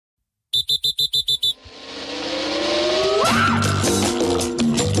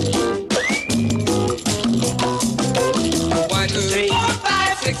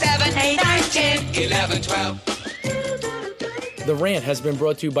Rant has been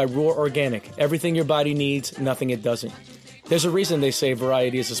brought to you by Roar Organic. Everything your body needs, nothing it doesn't. There's a reason they say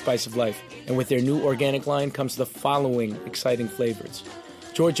variety is the spice of life, and with their new organic line comes the following exciting flavors: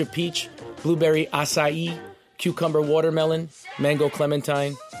 Georgia peach, blueberry acai, cucumber watermelon, mango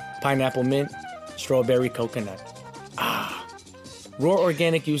clementine, pineapple mint, strawberry coconut. Roar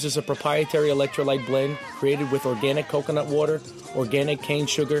Organic uses a proprietary electrolyte blend created with organic coconut water, organic cane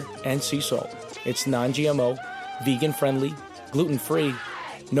sugar, and sea salt. It's non-GMO, vegan-friendly, gluten-free,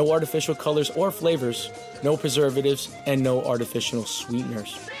 no artificial colors or flavors, no preservatives, and no artificial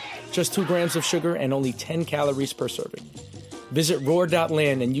sweeteners. Just 2 grams of sugar and only 10 calories per serving. Visit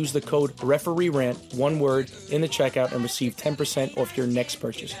roar.land and use the code REFEREERANT, one word, in the checkout and receive 10% off your next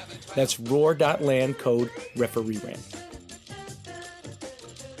purchase. That's roar.land, code REFEREERANT.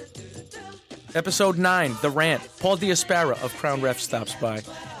 Episode 9, The Rant. Paul Diasparra of Crown Refs stops by.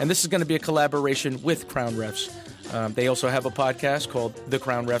 And this is going to be a collaboration with Crown Refs. They also have a podcast called The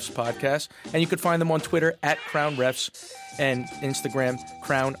Crown Refs Podcast. And you can find them on Twitter at Crown Refs and Instagram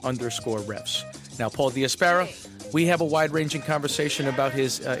Crown_Refs. Now, Paul Diasparra, we have a wide-ranging conversation about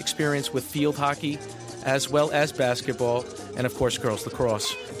his experience with field hockey as well as basketball and, of course, girls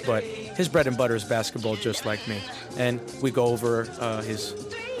lacrosse. But his bread and butter is basketball, just like me. And we go over his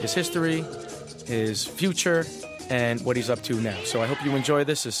history, his future, and what he's up to now. So I hope you enjoy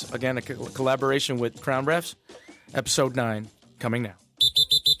this. This is, again, a collaboration with Crown Refs. Episode 9, coming now.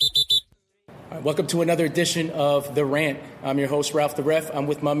 All right, welcome to another edition of The Rant. I'm your host, Ralph the Ref. I'm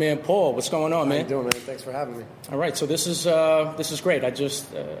with my man, Paul. What's going on, man? How you doing, man? Thanks for having me. All right, so this is great.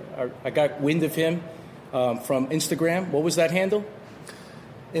 I got wind of him from Instagram. What was that handle?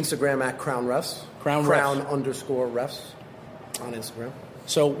 Instagram at Crown Refs. Crown_refs on Instagram.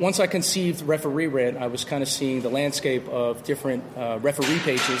 So once I conceived Referee Rant, I was kind of seeing the landscape of different referee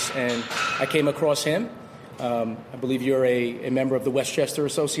pages, and I came across him. I believe you're a member of the Westchester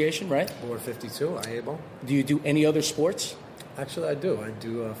Association, right? Board 52, IABO. Do you do any other sports? Actually, I do. I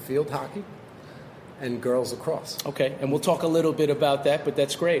do field hockey and girls lacrosse. Okay, and we'll talk a little bit about that, but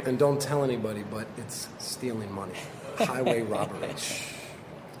that's great. And don't tell anybody, but it's stealing money. Highway robbery.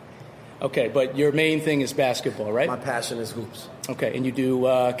 Okay, but your main thing is basketball, right? My passion is hoops. Okay, and you do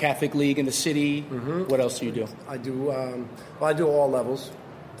Catholic League in the city. Mm-hmm. What else do you do? I do I do all levels,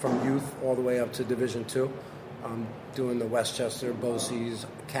 from youth all the way up to Division II. I'm doing the Westchester, BOCES,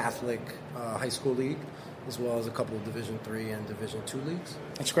 Catholic High School League, as well as a couple of Division III and Division II leagues.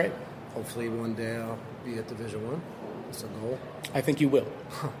 That's great. Hopefully one day I'll be at Division I. That's a goal. I think you will.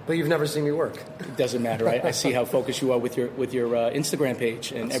 But you've never seen me work. It doesn't matter. I see how focused you are with your Instagram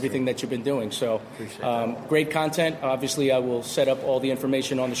page and everything that you've been doing. So great content. Obviously, I will set up all the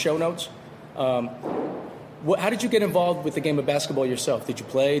information on the show notes. How did you get involved with the game of basketball yourself? Did you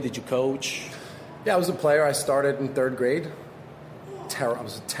play? Did you coach? Yeah, I was a player. I started in 3rd grade. I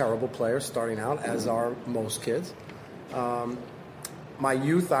was a terrible player starting out, as are most kids. My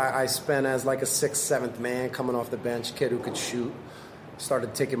youth, I spent as like a 6th, 7th man coming off the bench, kid who could shoot.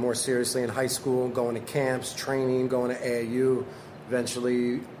 Started taking it more seriously in high school, going to camps, training, going to AAU.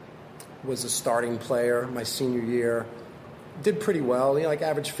 Eventually was a starting player my senior year. Did pretty well,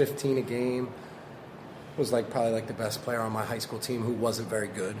 averaged 15 a game. Was probably the best player on my high school team who wasn't very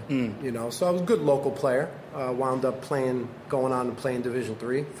good. So I was a good local player. Wound up going on to play in Division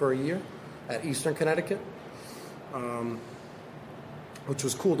III for a year at Eastern Connecticut. Which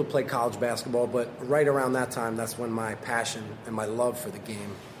was cool to play college basketball, but right around that time, that's when my passion and my love for the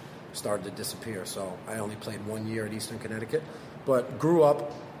game started to disappear. So I only played 1 year at Eastern Connecticut, but grew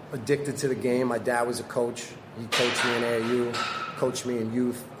up addicted to the game. My dad was a coach. He coached me in AAU, coached me in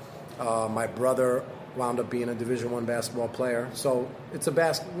youth. My brother wound up being a Division I basketball player. So it's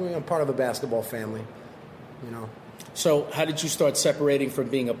part of a basketball family, So how did you start separating from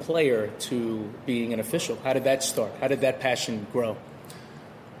being a player to being an official? How did that start? How did that passion grow?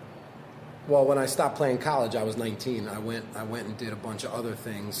 Well, when I stopped playing college, I was 19. I went and did a bunch of other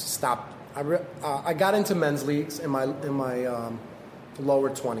things. I got into men's leagues in my lower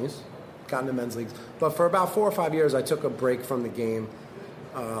 20s. Got into men's leagues, but for about 4 or 5 years, I took a break from the game.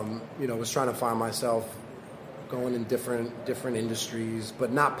 Was trying to find myself, going in different industries,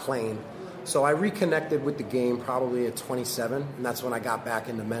 but not playing. So I reconnected with the game probably at 27, and that's when I got back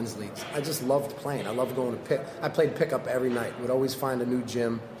into men's leagues. I just loved playing. I loved going to I played pickup every night. Would always find a new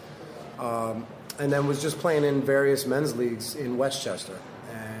gym. And then was just playing in various men's leagues in Westchester.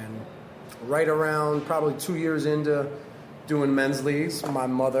 And right around probably 2 years into doing men's leagues, my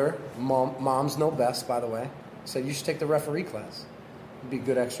mother, moms know best, by the way, said, you should take the referee class. It'd be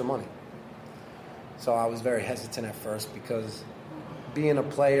good extra money. So I was very hesitant at first because being a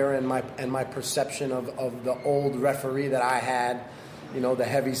player and my perception of the old referee that I had, the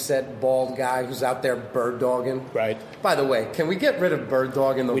heavy-set, bald guy who's out there bird dogging. Right. By the way, can we get rid of bird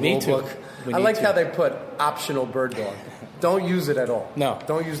dog in the rule book? I like how they put optional bird dog. Don't use it at all. No.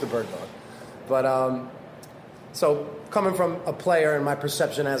 Don't use the bird dog. But, so coming from a player and my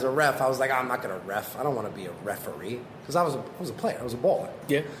perception as a ref, I was like, I'm not going to ref. I don't want to be a referee. Because I was a player. I was a baller.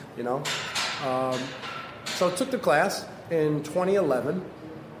 Yeah. So I took the class in 2011.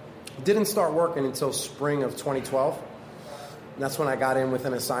 Didn't start working until spring of 2012. And that's when I got in with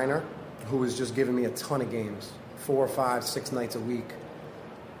an assigner who was just giving me a ton of games, 4, 5, 6 nights a week,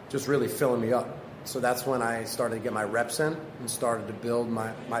 just really filling me up. So that's when I started to get my reps in and started to build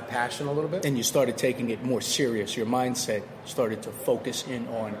my passion a little bit. And you started taking it more serious. Your mindset started to focus in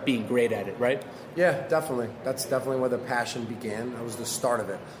on being great at it, right? Yeah, definitely. That's definitely where the passion began. That was the start of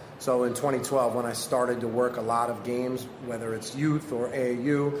it. So in 2012, when I started to work a lot of games, whether it's youth or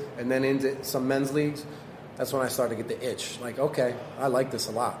AAU, and then into some men's leagues, that's when I started to get the itch. Like, okay, I like this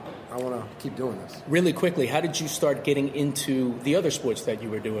a lot. I want to keep doing this. Really quickly, how did you start getting into the other sports that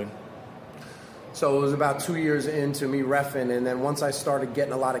you were doing? So it was about 2 years into me reffing, and then once I started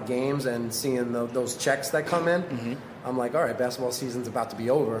getting a lot of games and seeing those checks that come in, I'm like, all right, basketball season's about to be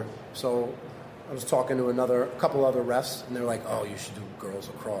over. So I was talking to a couple other refs, and they're like, oh, you should do girls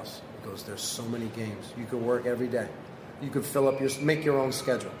lacrosse. Because there's so many games. You could work every day. You could make your own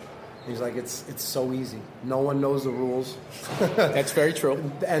schedule. He's like, it's so easy. No one knows the rules. That's very true.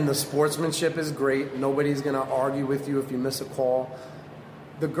 And the sportsmanship is great. Nobody's going to argue with you if you miss a call.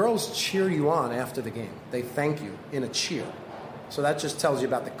 The girls cheer you on after the game. They thank you in a cheer. So that just tells you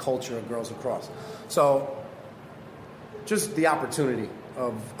about the culture of girls lacrosse. So just the opportunity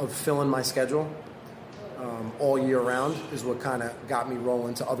of filling my schedule all year round is what kind of got me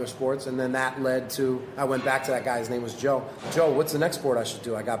rolling to other sports. And then that led to, I went back to that guy. His name was Joe. Joe, what's the next sport I should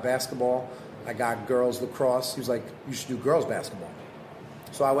do? I got basketball. I got girls lacrosse. He was like, you should do girls basketball.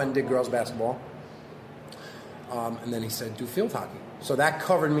 So I went and did girls basketball. And then he said, do field hockey. So that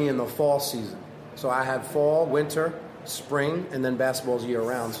covered me in the fall season. So I had fall, winter, spring, and then basketball's year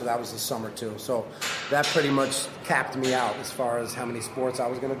round. So that was the summer too. So that pretty much capped me out as far as how many sports I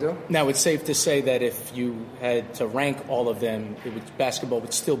was going to do. Now, it's safe to say that if you had to rank all of them, basketball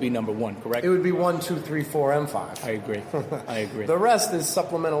would still be number one, correct? It would be 1, 2, 3, 4, and 5. I agree. The rest is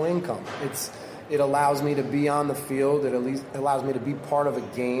supplemental income. It allows me to be on the field. It at least allows me to be part of a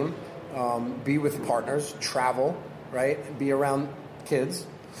game, be with partners, travel, right? Be around kids.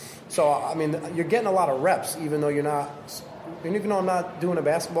 So, I mean, you're getting a lot of reps, even though I'm not doing a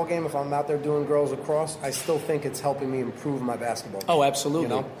basketball game. If I'm out there doing girls lacrosse, I still think it's helping me improve my basketball game. Oh,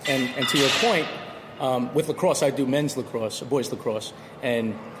 absolutely. And to your point, with lacrosse, I do men's lacrosse, boys lacrosse,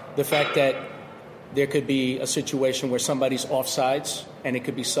 and the fact that there could be a situation where somebody's offsides and it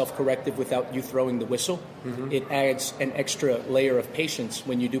could be self-corrective without you throwing the whistle, it adds an extra layer of patience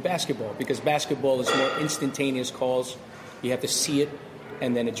when you do basketball, because basketball is more instantaneous calls. You have to see it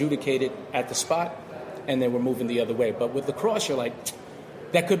and then adjudicate it at the spot, and then we're moving the other way. But with lacrosse, you're like,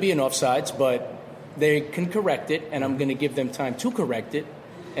 that could be an offsides, but they can correct it, and I'm going to give them time to correct it.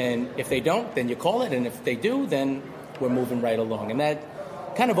 And if they don't, then you call it, and if they do, then we're moving right along. And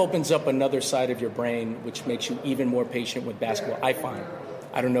that kind of opens up another side of your brain, which makes you even more patient with basketball, I find.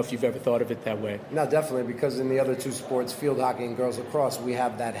 I don't know if you've ever thought of it that way. No, definitely, because in the other two sports, field hockey and girls lacrosse, we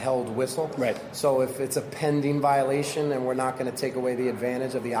have that held whistle. Right. So if it's a pending violation and we're not going to take away the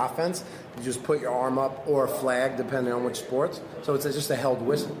advantage of the offense, you just put your arm up or a flag, depending on which sports. So it's just a held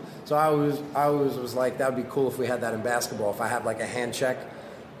whistle. So I always was like, that would be cool if we had that in basketball. If I have like a hand check,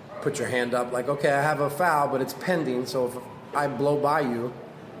 put your hand up, like, okay, I have a foul, but it's pending. So if I blow by you,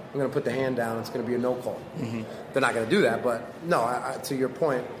 I'm going to put the hand down. It's going to be a no call. They're not going to do that, but no. To your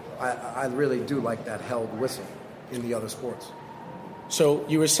point, I really do like that held whistle in the other sports. So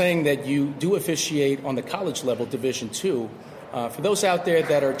you were saying that you do officiate on the college level, Division II. For those out there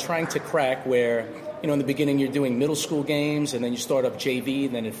that are trying to crack, where in the beginning you're doing middle school games, and then you start up JV,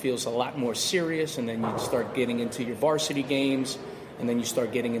 and then it feels a lot more serious, and then you start getting into your varsity games, and then you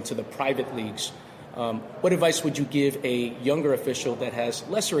start getting into the private leagues. What advice would you give a younger official that has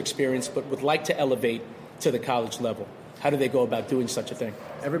lesser experience but would like to elevate to the college level? How do they go about doing such a thing?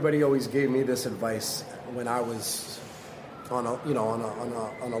 Everybody always gave me this advice when I was on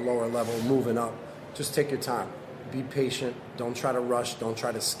a lower level, moving up. Just take your time. Be patient. Don't try to rush. Don't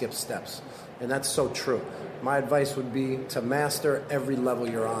try to skip steps. And that's so true. My advice would be to master every level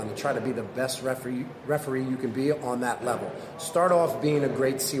you're on and try to be the best referee you can be on that level. Start off being a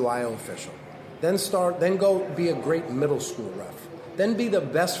great CYO official. Then go be a great middle school ref. Then be the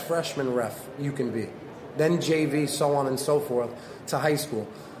best freshman ref you can be. then JV, so on and so forth, to high school.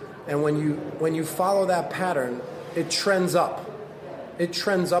 And when you follow that pattern, it trends up. It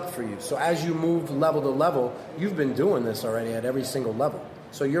trends up for you. So as you move level to level, you've been doing this already at every single level.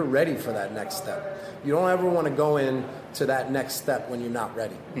 So you're ready for that next step. You don't ever want to go in to that next step when you're not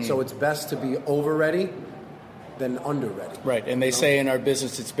ready. So it's best to be over ready than under ready. Right, and they say in our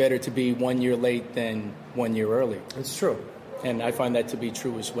business it's better to be 1 year late than 1 year early. It's true. And I find that to be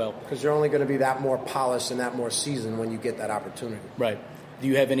true as well. Because you're only going to be that more polished and that more seasoned when you get that opportunity. Right. Do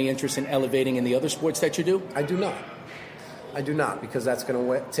you have any interest in elevating in the other sports that you do? I do not. I do not, because that's going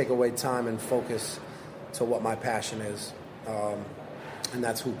to take away time and focus to what my passion is, and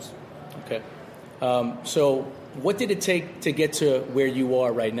that's hoops. Okay. So what did it take to get to where you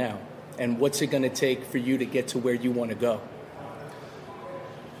are right now? And what's it going to take for you to get to where you want to go?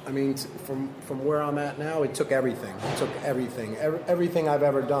 I mean, from where I'm at now, it took everything. It took everything. Everything I've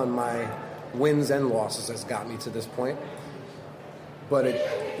ever done, my wins and losses has got me to this point. But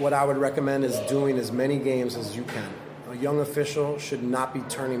what I would recommend is doing as many games as you can. A young official should not be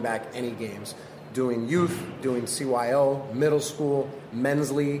turning back any games. Doing youth, doing CYO, middle school, men's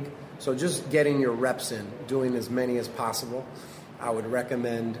league. So just getting your reps in, doing as many as possible. I would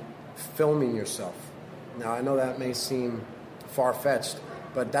recommend filming yourself. Now, I know that may seem far-fetched,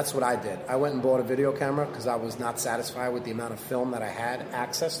 but that's what I did. I went and bought a video camera because I was not satisfied with the amount of film that I had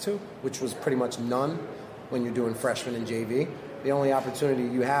access to, which was pretty much none when you're doing freshman and JV. The only opportunity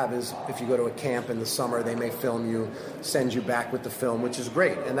you have is if you go to a camp in the summer, they may film you, send you back with the film, which is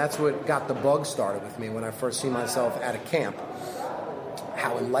great. And that's what got the bug started with me when I first seen myself at a camp,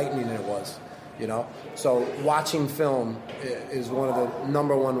 how enlightening it was, you know? So watching film is one of the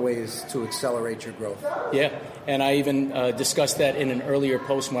number one ways to accelerate your growth. Yeah, and I even discussed that in an earlier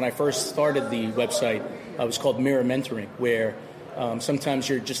post when I first started the website. It was called Mirror Mentoring, where sometimes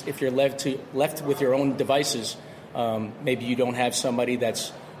you're just, if you're left with your own devices, maybe you don't have somebody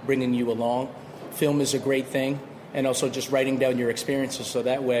that's bringing you along. Film is a great thing, and also just writing down your experiences so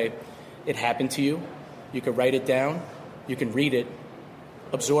that way it happened to you. You can write it down, you can read it,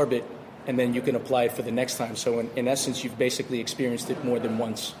 absorb it, and then you can apply it for the next time. So in essence, you've basically experienced it more than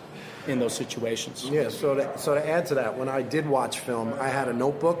once in those situations. Yeah, so to add to that, when I did watch film, I had a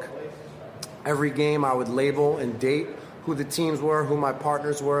notebook. Every game I would label and date who the teams were, who my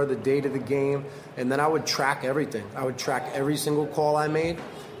partners were, the date of the game, and then I would track everything. I would track every single call I made.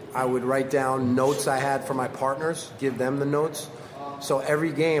 I would write down notes I had for my partners, give them the notes. So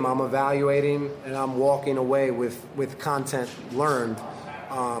every game I'm evaluating and I'm walking away with content learned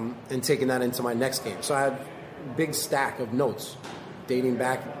and taking that into my next game. So I had a big stack of notes dating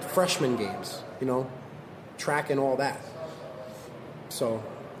back to freshman games, you know, tracking all that. So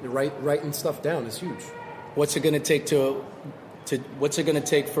writing stuff down is huge. What's it going to take what's it going to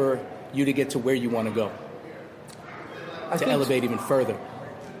take for you to get to where you want to go? To elevate even further?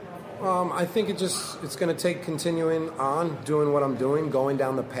 I think it's going to take continuing on, doing what I'm doing, going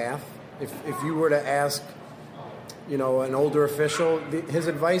down the path. If you were to ask, you know, an older official, his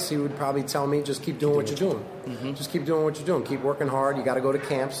advice, he would probably tell me, just keep doing what you're doing. Mm-hmm. Just keep doing what you're doing. Keep working hard. You got to go to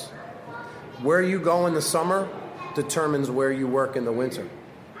camps. Where you go in the summer determines where you work in the winter.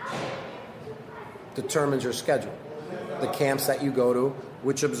 Determines your schedule. The camps that you go to,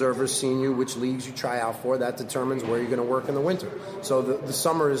 which observers seen you, which leagues you try out for, that determines where you're going to work in the winter. So the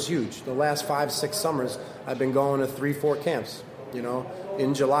summer is huge. The last 5-6 summers, I've been going to 3-4 camps. You know,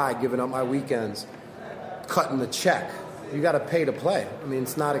 in July, giving up my weekends, cutting the check. You got to pay to play. I mean,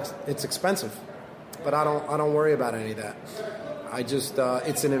 it's expensive, but I don't worry about any of that. I just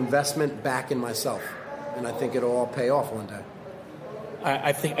it's an investment back in myself, and I think it'll all pay off one day.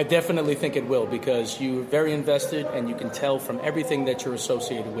 I definitely think it will, because you're very invested and you can tell from everything that you're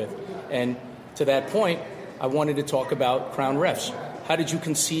associated with. And to that point, I wanted to talk about Crown Refs. How did you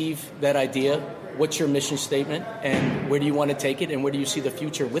conceive that idea? What's your mission statement, and where do you want to take it, and where do you see the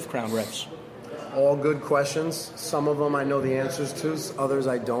future with Crown Refs? All good questions. Some of them I know the answers to, others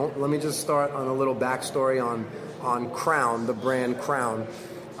I don't. Let me just start on a little backstory on Crown, the brand Crown,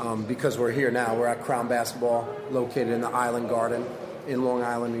 because we're here now. We're at Crown Basketball, located in the Island Garden in Long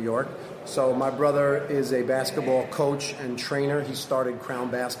Island, New York. So my brother is a basketball coach and trainer. He started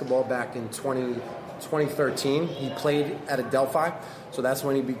Crown Basketball back in 2013. He played at Adelphi, so that's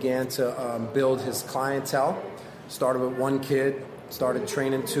when he began to build his clientele. Started with one kid, started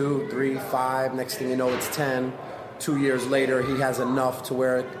training 2, 3, 5. Next thing you know, it's 10. 2 years later, he has enough to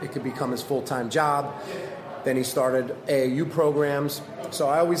where it could become his full-time job. Then he started AAU programs. So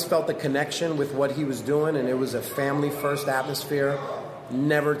I always felt the connection with what he was doing, and it was a family-first atmosphere.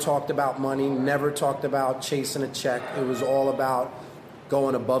 Never talked about money, never talked about chasing a check. It was all about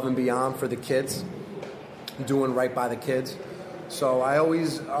going above and beyond for the kids. doing right by the kids. So I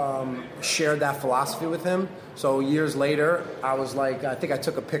always shared that philosophy with him. So years later, I was like, I think I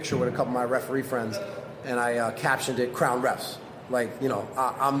took a picture with a couple of my referee friends, and I captioned it Crown Refs. Like,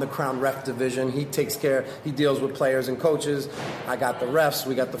 I'm the Crown Ref division. He deals with players and coaches. I got the refs.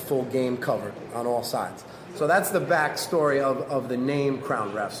 We got the full game covered on all sides. So that's the backstory of the name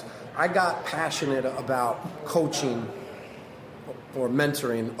Crown Refs. I got passionate about coaching or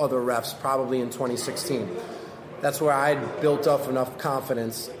mentoring other refs probably in 2016. That's where I had built up enough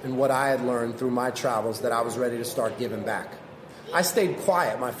confidence in what I had learned through my travels that I was ready to start giving back. I stayed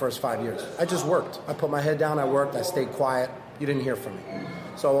quiet my first 5 years. I just worked. I put my head down, I worked, I stayed quiet. You didn't hear from me.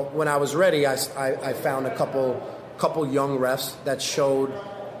 So when I was ready, I found a couple young refs that showed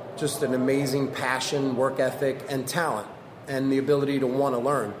just an amazing passion, work ethic, and talent, and the ability to want to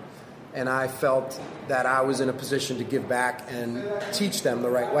learn. And I felt that I was in a position to give back and teach them the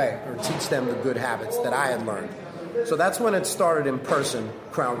right way, or teach them the good habits that I had learned. So that's when it started in person,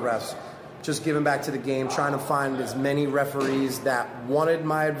 Crown Refs. Just giving back to the game, trying to find as many referees that wanted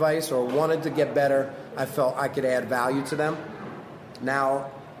my advice or wanted to get better. I felt I could add value to them.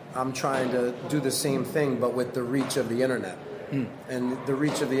 Now I'm trying to do the same thing, but with the reach of the internet. And the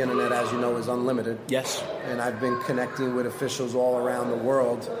reach of the internet, as you know, is unlimited. Yes. And I've been connecting with officials all around the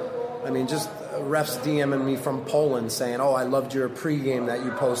world. I mean, just refs DMing me from Poland saying, oh, I loved your pregame that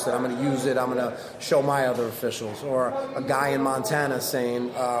you posted. I'm going to use it. I'm going to show my other officials. Or a guy in Montana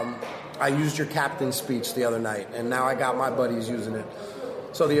saying, I used your captain's speech the other night, and now I got my buddies using it.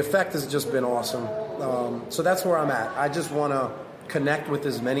 So the effect has just been awesome. So that's where I'm at. I just want to connect with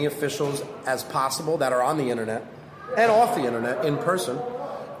as many officials as possible that are on the internet and off the internet in person.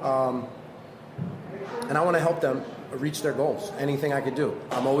 And I want to help them reach their goals. Anything I could do.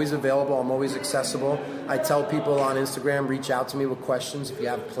 I'm always available. I'm always accessible. I tell people on Instagram, reach out to me with questions. If you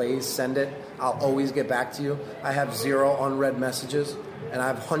have plays, send it. I'll always get back to you. I have 0 unread messages, and I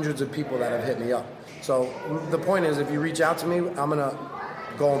have hundreds of people that have hit me up. So the point is, if you reach out to me, I'm going to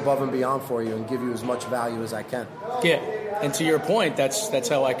go above and beyond for you and give you as much value as I can. Yeah, and to your point, that's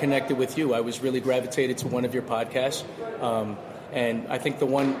how I connected with you. I was really gravitated to one of your podcasts, and I think the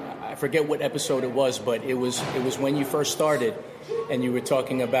one, I forget what episode it was, but it was when you first started, and you were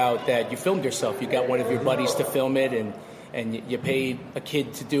talking about that you filmed yourself. You got one of your buddies to film it, and you paid a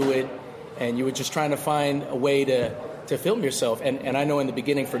kid to do it, and you were just trying to find a way to film yourself. And I know in the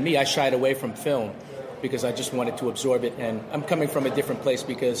beginning, for me, I shied away from film because I just wanted to absorb it. And I'm coming from a different place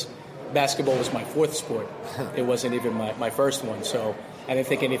because basketball was my 4th sport. It wasn't even my first one, so I didn't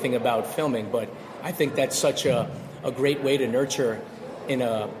think anything about filming. But I think that's such a great way to nurture in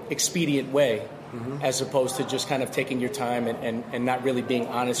a expedient way, as opposed to just kind of taking your time and not really being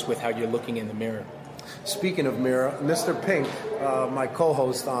honest with how you're looking in the mirror. Speaking of mirror, Mr. Pink, my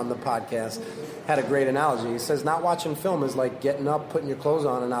co-host on the podcast, had a great analogy. He says not watching film is like getting up, putting your clothes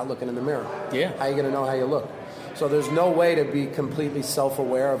on, and not looking in the mirror. Yeah. How are you going to know how you look? So there's no way to be completely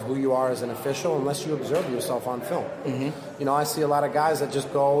self-aware of who you are as an official unless you observe yourself on film. I see a lot of guys that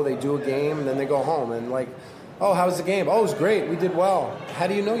just go, they do a game, and then they go home. And like, oh, how was the game? Oh, it was great. We did well. How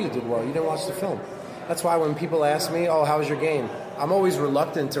do you know you did well? You didn't watch the film. That's why when people ask me, oh, how was your game? I'm always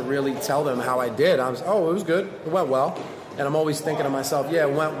reluctant to really tell them how I did. It was good. It went well. And I'm always thinking to myself, yeah,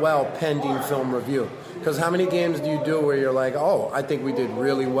 it went well pending film review. Because how many games do you do where you're like, oh, I think we did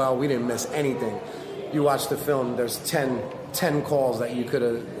really well. We didn't miss anything. You watch the film, there's 10 calls that you could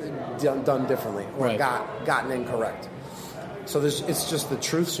have done differently or right. gotten incorrect. So it's just the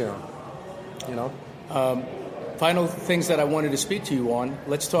truth serum, Final things that I wanted to speak to you on.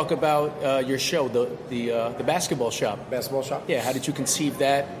 Let's talk about your show, the Basketball Shop. Basketball Shop? Yeah, how did you conceive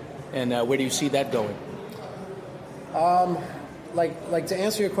that, and where do you see that going? Like to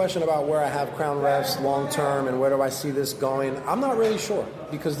answer your question about where I have Crown Refs long term and where do I see this going, I'm not really sure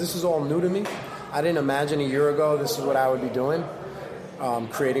because this is all new to me. I didn't imagine a year ago this is what I would be doing,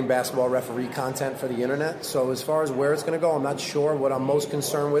 creating basketball referee content for the internet. So as far as where it's going to go, I'm not sure. What I'm most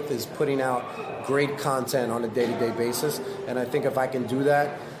concerned with is putting out great content on a day-to-day basis. And I think if I can do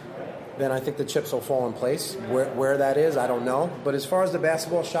that, then I think the chips will fall in place. Where that is, I don't know. But as far as the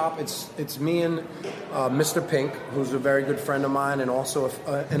Basketball Shop, it's me and Mr. Pink, who's a very good friend of mine and also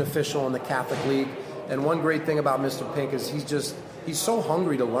an official in the Catholic League. And one great thing about Mr. Pink is he's so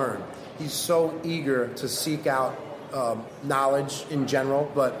hungry to learn. He's so eager to seek out knowledge in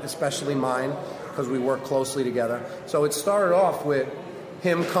general, but especially mine, because we work closely together. So it started off with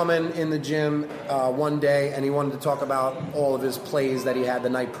him coming in the gym one day, and he wanted to talk about all of his plays that he had the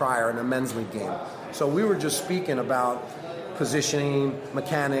night prior in a men's league game. So we were just speaking about positioning,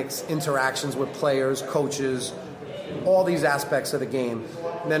 mechanics, interactions with players, coaches, all these aspects of the game.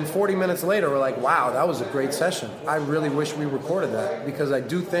 And then 40 minutes later, we're like, wow, that was a great session. I really wish we recorded that, because I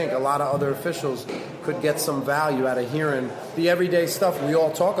do think a lot of other officials could get some value out of hearing the everyday stuff we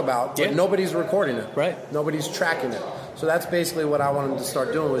all talk about, but nobody's recording it. Right. Nobody's tracking it. So that's basically what I wanted to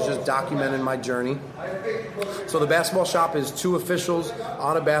start doing, was just documenting my journey. So the Basketball Shop is 2 officials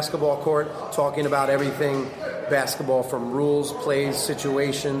on a basketball court talking about everything basketball, from rules, plays,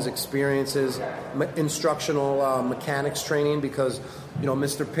 situations, experiences, instructional mechanics training, because, you know,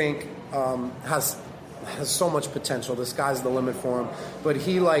 Mr. Pink has so much potential. The sky's the limit for him. But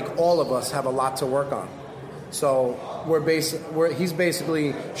he, like all of us, have a lot to work on. So he's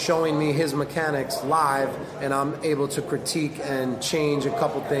basically showing me his mechanics live, and I'm able to critique and change a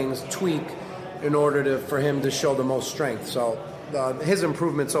couple things, tweak, in order for him to show the most strength. So his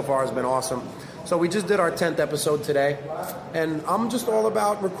improvement so far has been awesome. So we just did our 10th episode today, and I'm just all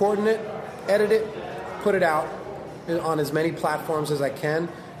about recording it, edit it, put it out on as many platforms as I can,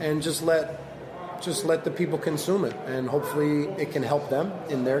 and just let the people consume it, and hopefully it can help them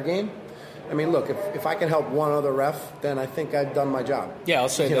in their game. I mean, look, if I can help one other ref, then I think I've done my job. Yeah, I'll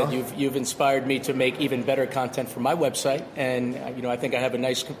say that you've inspired me to make even better content for my website, and I think I have a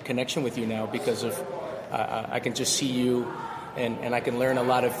nice connection with you now, because of I can just see you, and I can learn a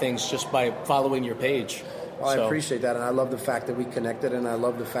lot of things just by following your page. Well, I appreciate that, and I love the fact that we connected, and I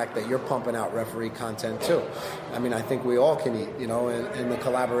love the fact that you're pumping out referee content too. I mean, I think we all can eat, and the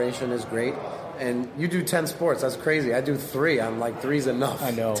collaboration is great. And you do 10 sports. That's crazy. I do 3. I'm like, 3's enough.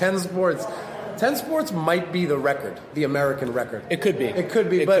 I know. 10 sports. 10 sports might be the record, the American record. It could be. It could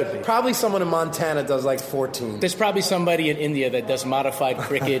be, but probably someone in Montana does like 14. There's probably somebody in India that does modified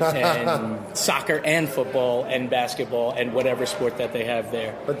cricket and soccer and football and basketball and whatever sport that they have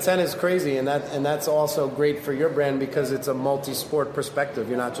there. But 10 is crazy, and that's also great for your brand, because it's a multi-sport perspective.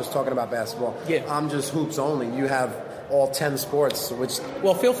 You're not just talking about basketball. Yeah. I'm just hoops only. You have all 10 sports, which...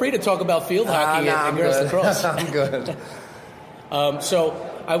 Well, feel free to talk about field hockey and girls lacrosse. I'm good. So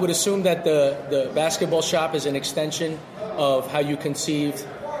I would assume that the Basketball Shop is an extension of how you conceived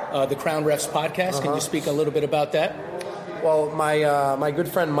the Crown Refs podcast. Can you speak a little bit about that? Well, my good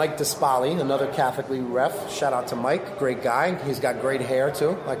friend Mike Dispali, another Catholic League ref, shout out to Mike, great guy. He's got great hair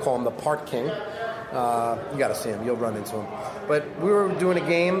too. I call him the Part King. You got to see him. You'll run into him. But we were doing a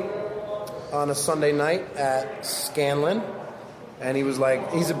game on a Sunday night at Scanlon, and he was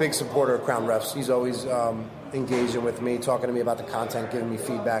like, he's a big supporter of Crown Refs. He's always engaging with me, talking to me about the content, giving me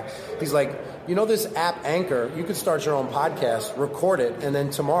feedback. He's like, this app Anchor, you could start your own podcast, record it, and then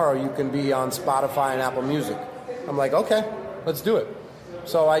tomorrow you can be on Spotify and Apple Music. I'm like, okay, let's do it.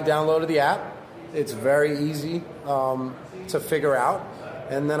 So I downloaded the app. It's very easy to figure out.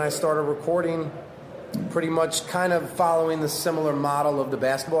 And then I started recording, pretty much kind of following the similar model of the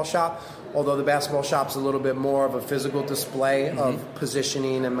Basketball Shop, although the Basketball Shop's a little bit more of a physical display of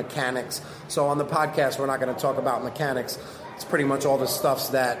positioning and mechanics. So on the podcast, we're not going to talk about mechanics. It's pretty much all the stuffs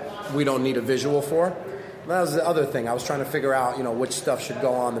that we don't need a visual for. That was the other thing. I was trying to figure out, which stuff should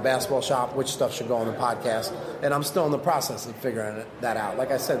go on the Basketball Shop, which stuff should go on the podcast. And I'm still in the process of figuring that out.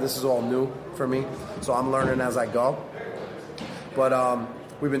 Like I said, this is all new for me, so I'm learning as I go. But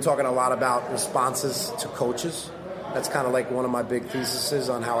we've been talking a lot about responses to coaches. That's kind of like one of my big theses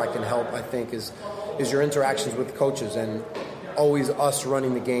on how I can help, I think, is your interactions with coaches, and always us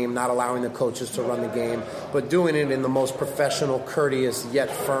running the game, not allowing the coaches to run the game, but doing it in the most professional, courteous, yet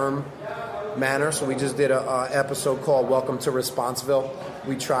firm manner. So we just did a episode called Welcome to Responseville.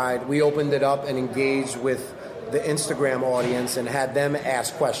 We opened it up and engaged with the Instagram audience and had them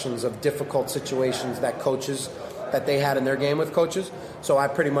ask questions of difficult situations that they had in their game with coaches. So I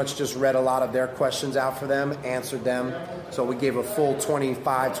pretty much just read a lot of their questions out for them, answered them. So we gave a full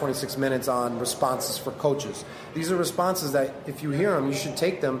 25, 26 minutes on responses for coaches. These are responses that if you hear them, you should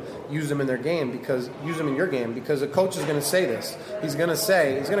take them, use them in your game, because a coach is going to say this. He's going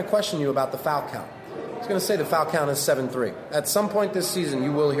to question you about the foul count. He's going to say the foul count is 7-3. At some point this season,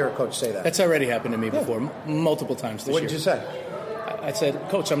 you will hear a coach say that. That's already happened to me before, multiple times this year. What did you say? I said,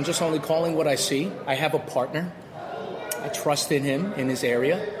 Coach, I'm just only calling what I see. I have a partner. I trust in him, in his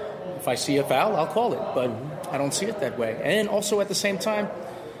area. If I see a foul, I'll call it, but I don't see it that way. And also at the same time,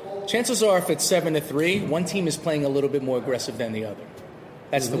 chances are if it's 7-3, one team is playing a little bit more aggressive than the other.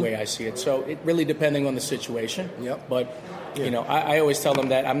 That's the way I see it. So it really depending on the situation. Yep. But, I always tell them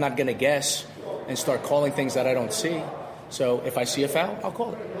that I'm not going to guess and start calling things that I don't see. So if I see a foul, I'll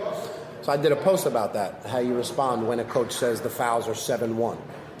call it. So I did a post about that, how you respond when a coach says the fouls are 7-1.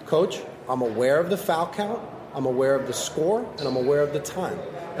 Coach, I'm aware of the foul count. I'm aware of the score, and I'm aware of the time.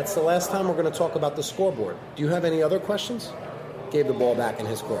 That's the last time we're going to talk about the scoreboard. Do you have any other questions? Gave the ball back in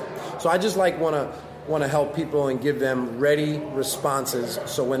his court. So I just want to want to help people and give them ready responses.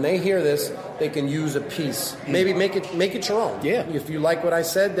 So when they hear this, they can use a piece. Maybe make it your own. Yeah. If you like what I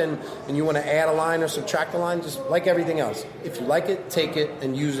said, then and you want to add a line or subtract a line, just like everything else. If you like it, take it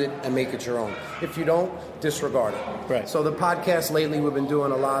and use it and make it your own. If you don't, disregard it. Right. So the podcast lately, we've been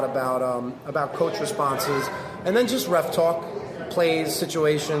doing a lot about coach responses, and then just ref talk, plays,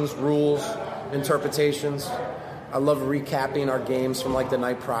 situations, rules, interpretations. I love recapping our games from like the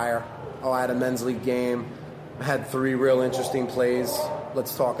night prior. Oh, I had a men's league game. I had 3 real interesting plays.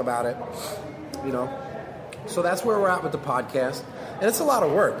 Let's talk about it. So that's where we're at with the podcast. And it's a lot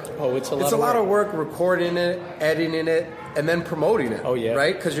of work. Oh, it's a lot of work. It's a lot of work recording it, editing it, and then promoting it. Oh, yeah.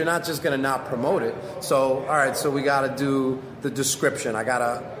 Right? Because you're not just going to not promote it. So, all right, so we got to do the description. I got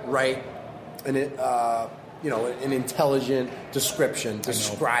to write an intelligent description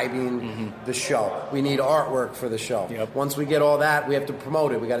describing the show. We need artwork for the show. Yep. Once we get all that, we have to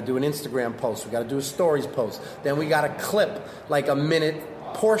promote it. We got to do an Instagram post. We got to do a stories post. Then we got to clip like a minute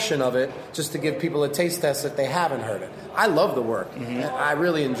portion of it just to give people a taste test if they haven't heard it. I love the work. I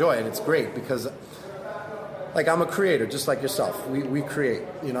really enjoy it. It's great because like I'm a creator just like yourself. We create,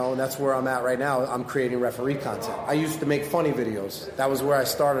 and that's where I'm at right now. I'm creating referee content. I used to make funny videos. That was where I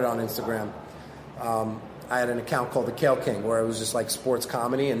started on Instagram. I had an account called The Kale King where it was just like sports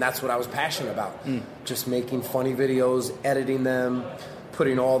comedy, and that's what I was passionate about. Just making funny videos, editing them,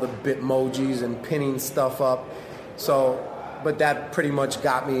 putting all the bitmojis and pinning stuff up. But that pretty much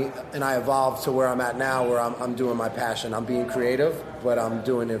got me, and I evolved to where I'm at now, where I'm doing my passion. I'm being creative, but I'm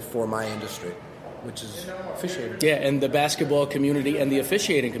doing it for my industry, which is officiating. Yeah, and the basketball community and the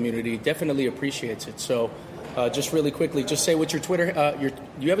officiating community definitely appreciates it. So just really quickly, just say what your Twitter,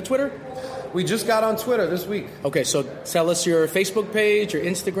 you have a Twitter? We just got on Twitter this week. Okay, so tell us your Facebook page, your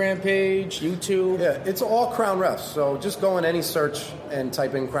Instagram page, YouTube. Yeah, it's all Crown Refs. So just go in any search and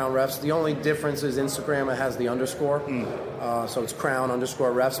type in Crown Refs. The only difference is Instagram, it has the underscore. So it's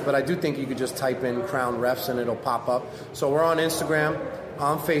Crown_Refs. But I do think you could just type in Crown Refs and it'll pop up. So we're on Instagram,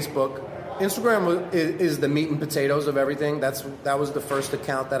 on Facebook. Instagram is the meat and potatoes of everything. That was the first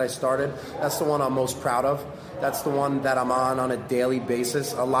account that I started. That's the one I'm most proud of. That's the one that I'm on a daily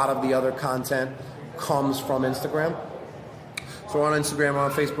basis. A lot of the other content comes from Instagram. So we're on Instagram, we're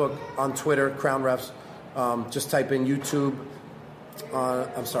on Facebook, on Twitter, Crown Refs. Just type in YouTube.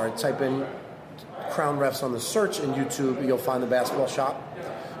 Type in Crown Refs on the search in YouTube. You'll find the basketball shop.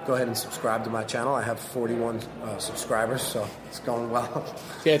 Go ahead and subscribe to my channel. I have 41 subscribers, so it's going well.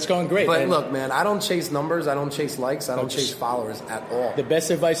 Yeah, it's going great. But look, man, I don't chase numbers. I don't chase likes. I don't chase followers at all. The best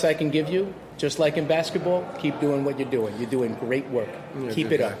advice I can give you, just like in basketball, keep doing what you're doing. You're doing great work.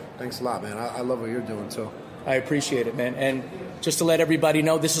 Keep it up. Thanks a lot, man. I love what you're doing, too. I appreciate it, man. And just to let everybody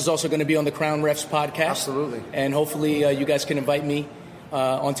know, this is also going to be on the Crown Refs podcast. Absolutely. And hopefully you guys can invite me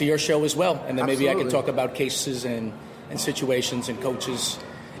onto your show as well. And then maybe I can talk about cases and situations and coaches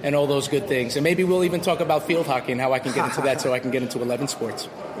and all those good things. And maybe we'll even talk about field hockey and how I can get into that so I can get into 11 sports.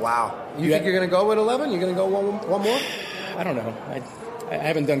 Wow. You think you're going to go with 11? You're going to go one more? I don't know. I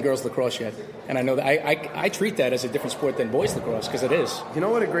haven't done girls lacrosse yet. And I know that I treat that as a different sport than boys lacrosse because it is. You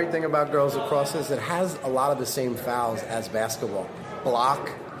know what a great thing about girls lacrosse is? It has a lot of the same fouls as basketball. Block,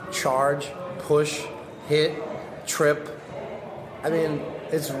 charge, push, hit, trip. I mean,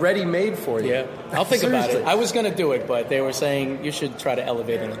 it's ready-made for you. Yeah, I'll think about it. I was going to do it, but they were saying you should try to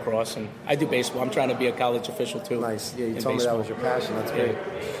elevate in lacrosse. And I do baseball. I'm trying to be a college official, too. Nice. Yeah, you told me that was your passion. That's great.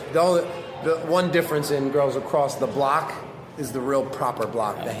 The one difference in girls lacrosse, the block is the real proper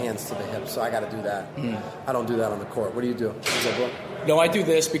block, the hands to the hips. So I got to do that. I don't do that on the court. What do you do? No, I do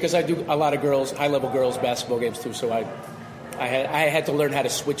this because I do a lot of high-level girls basketball games, too. So I had to learn how to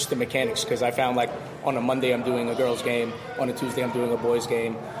switch the mechanics because I found like on a Monday I'm doing a girls game, on a Tuesday I'm doing a boys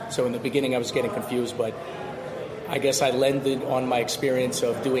game. So in the beginning I was getting confused, but I guess I lended on my experience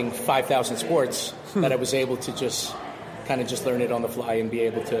of doing 5,000 sports that I was able to just learn it on the fly and be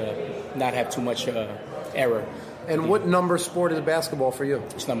able to not have too much error. And what number sport is basketball for you?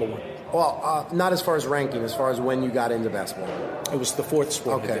 It's number 1. Well, not as far as ranking, as far as when you got into basketball. It was the 4th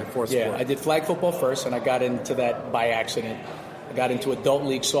sport. Okay, 4th sport. Yeah, I did flag football first, and I got into that by accident. I got into adult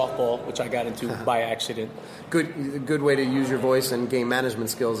league softball, which I got into by accident. Good way to use your voice and gain management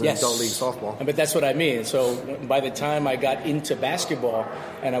skills in adult league softball. But that's what I mean. So by the time I got into basketball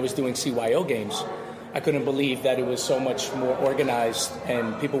and I was doing CYO games, I couldn't believe that it was so much more organized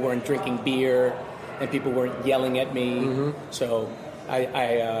and people weren't drinking beer and people weren't yelling at me. So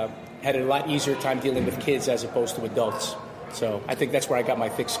I had a lot easier time dealing with kids as opposed to adults. So I think that's where I got my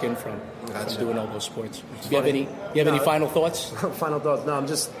thick skin from doing all those sports. You have any final thoughts? Final thoughts? No, I'm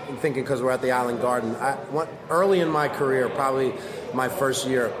just thinking because we're at the Island Garden. Early in my career, probably my first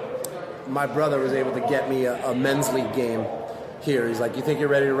year, my brother was able to get me a men's league game here. He's like, you think you're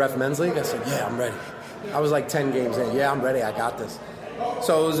ready to ref men's league? I said, yeah, I'm ready. I was like 10 games in. Yeah, I'm ready. I got this.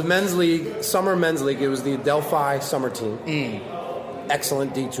 So it was a men's league, summer men's league. It was the Adelphi summer team.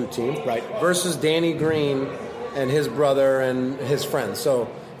 Excellent D2 team. Right. Versus Danny Green and his brother and his friends. So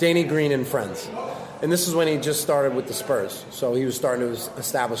Danny Green and friends. And this is when he just started with the Spurs. So he was starting to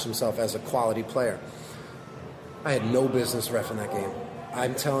establish himself as a quality player. I had no business reffing that game.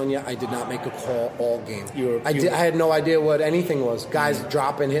 I'm telling you, I did not make a call all game. I had no idea what anything was. Guys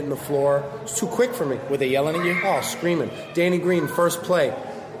dropping, hitting the floor. It was too quick for me. Were they yelling at you? Oh, screaming. Danny Green, first play,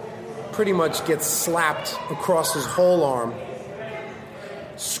 pretty much gets slapped across his whole arm.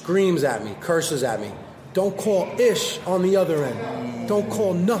 Screams at me, curses at me. Don't call ish on the other end. Don't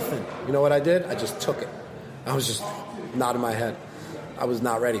call nothing. You know what I did? I just took it. I was just nodding my head. I was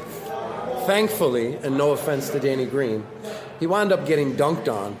not ready. Thankfully, and no offense to Danny Green, he wound up getting dunked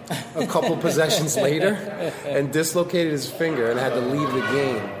on a couple possessions later and dislocated his finger and had to leave the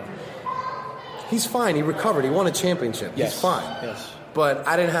game. He's fine. He recovered. He won a championship. Yes. He's fine. Yes. But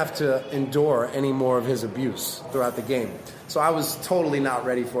I didn't have to endure any more of his abuse throughout the game. So I was totally not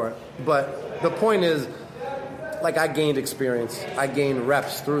ready for it. But the point is, like, I gained experience. I gained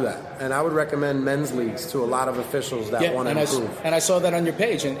reps through that. And I would recommend men's leagues to a lot of officials that want to improve. And I saw that on your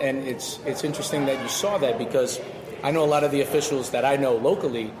page. And it's interesting that you saw that, because I know a lot of the officials that I know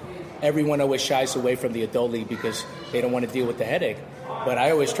locally, everyone always shies away from the adult league because they don't want to deal with the headache. But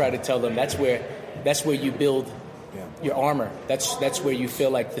I always try to tell them that's where you build your armor. That's where you feel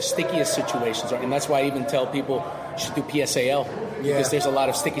like the stickiest situations are. And that's why I even tell people you should do PSAL, because there's a lot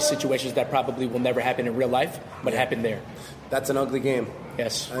of sticky situations that probably will never happen in real life, but happen there. That's an ugly game.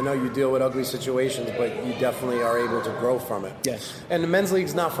 Yes. I know you deal with ugly situations, but you definitely are able to grow from it. Yes. And the men's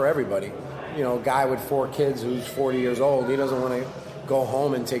league's not for everybody. You know, a guy with 4 kids who's 40 years old, he doesn't want to go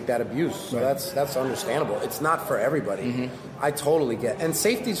home and take that abuse. So that's understandable. It's not for everybody. Mm-hmm. I totally get. And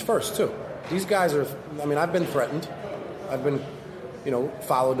safety's first, too. These guys are, I mean, I've been threatened. I've been,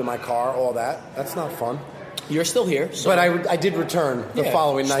 followed to my car, all that. That's not fun. You're still here. So. But I did return the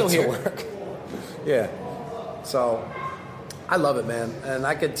following night to work. Yeah. So I love it, man. And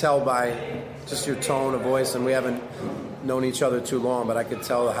I could tell by just your tone of voice, and we haven't known each other too long, but I could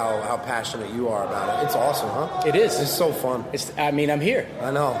tell how passionate you are about it. It's awesome, huh? It is. It's so fun. I'm here.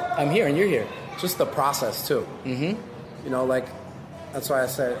 I know. I'm here and you're here. Just the process, too. Mm-hmm. That's why I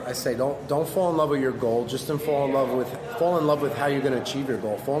say don't fall in love with your goal. Just fall in love with how you're going to achieve your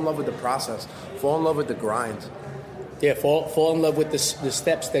goal. Fall in love with the process. Fall in love with the grind. Yeah, fall in love with the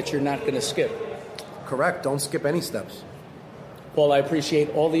steps that you're not going to skip. Correct. Don't skip any steps. Paul, I appreciate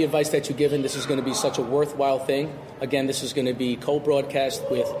all the advice that you've given. This is going to be such a worthwhile thing. Again, this is going to be co-broadcast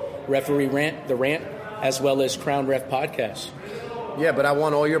with Referee Rant, The Rant, as well as Crown Ref Podcast. Yeah, but I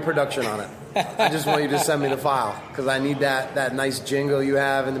want all your production on it. I just want you to send me the file, because I need that nice jingle you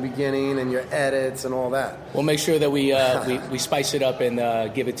have in the beginning and your edits and all that. We'll make sure that we spice it up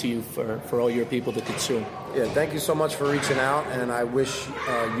and give it to you for all your people to consume. Yeah, thank you so much for reaching out, and I wish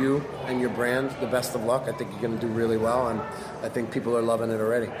you and your brand the best of luck. I think you're going to do really well, and I think people are loving it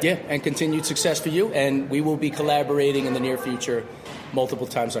already. Yeah, and continued success for you, and we will be collaborating in the near future multiple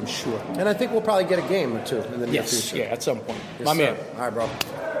times, I'm sure. And I think we'll probably get a game or two in the near future. Yeah, at some point. Yes, My sir. man. All right, bro.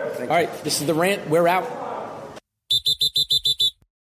 All right, this is The Rant. We're out.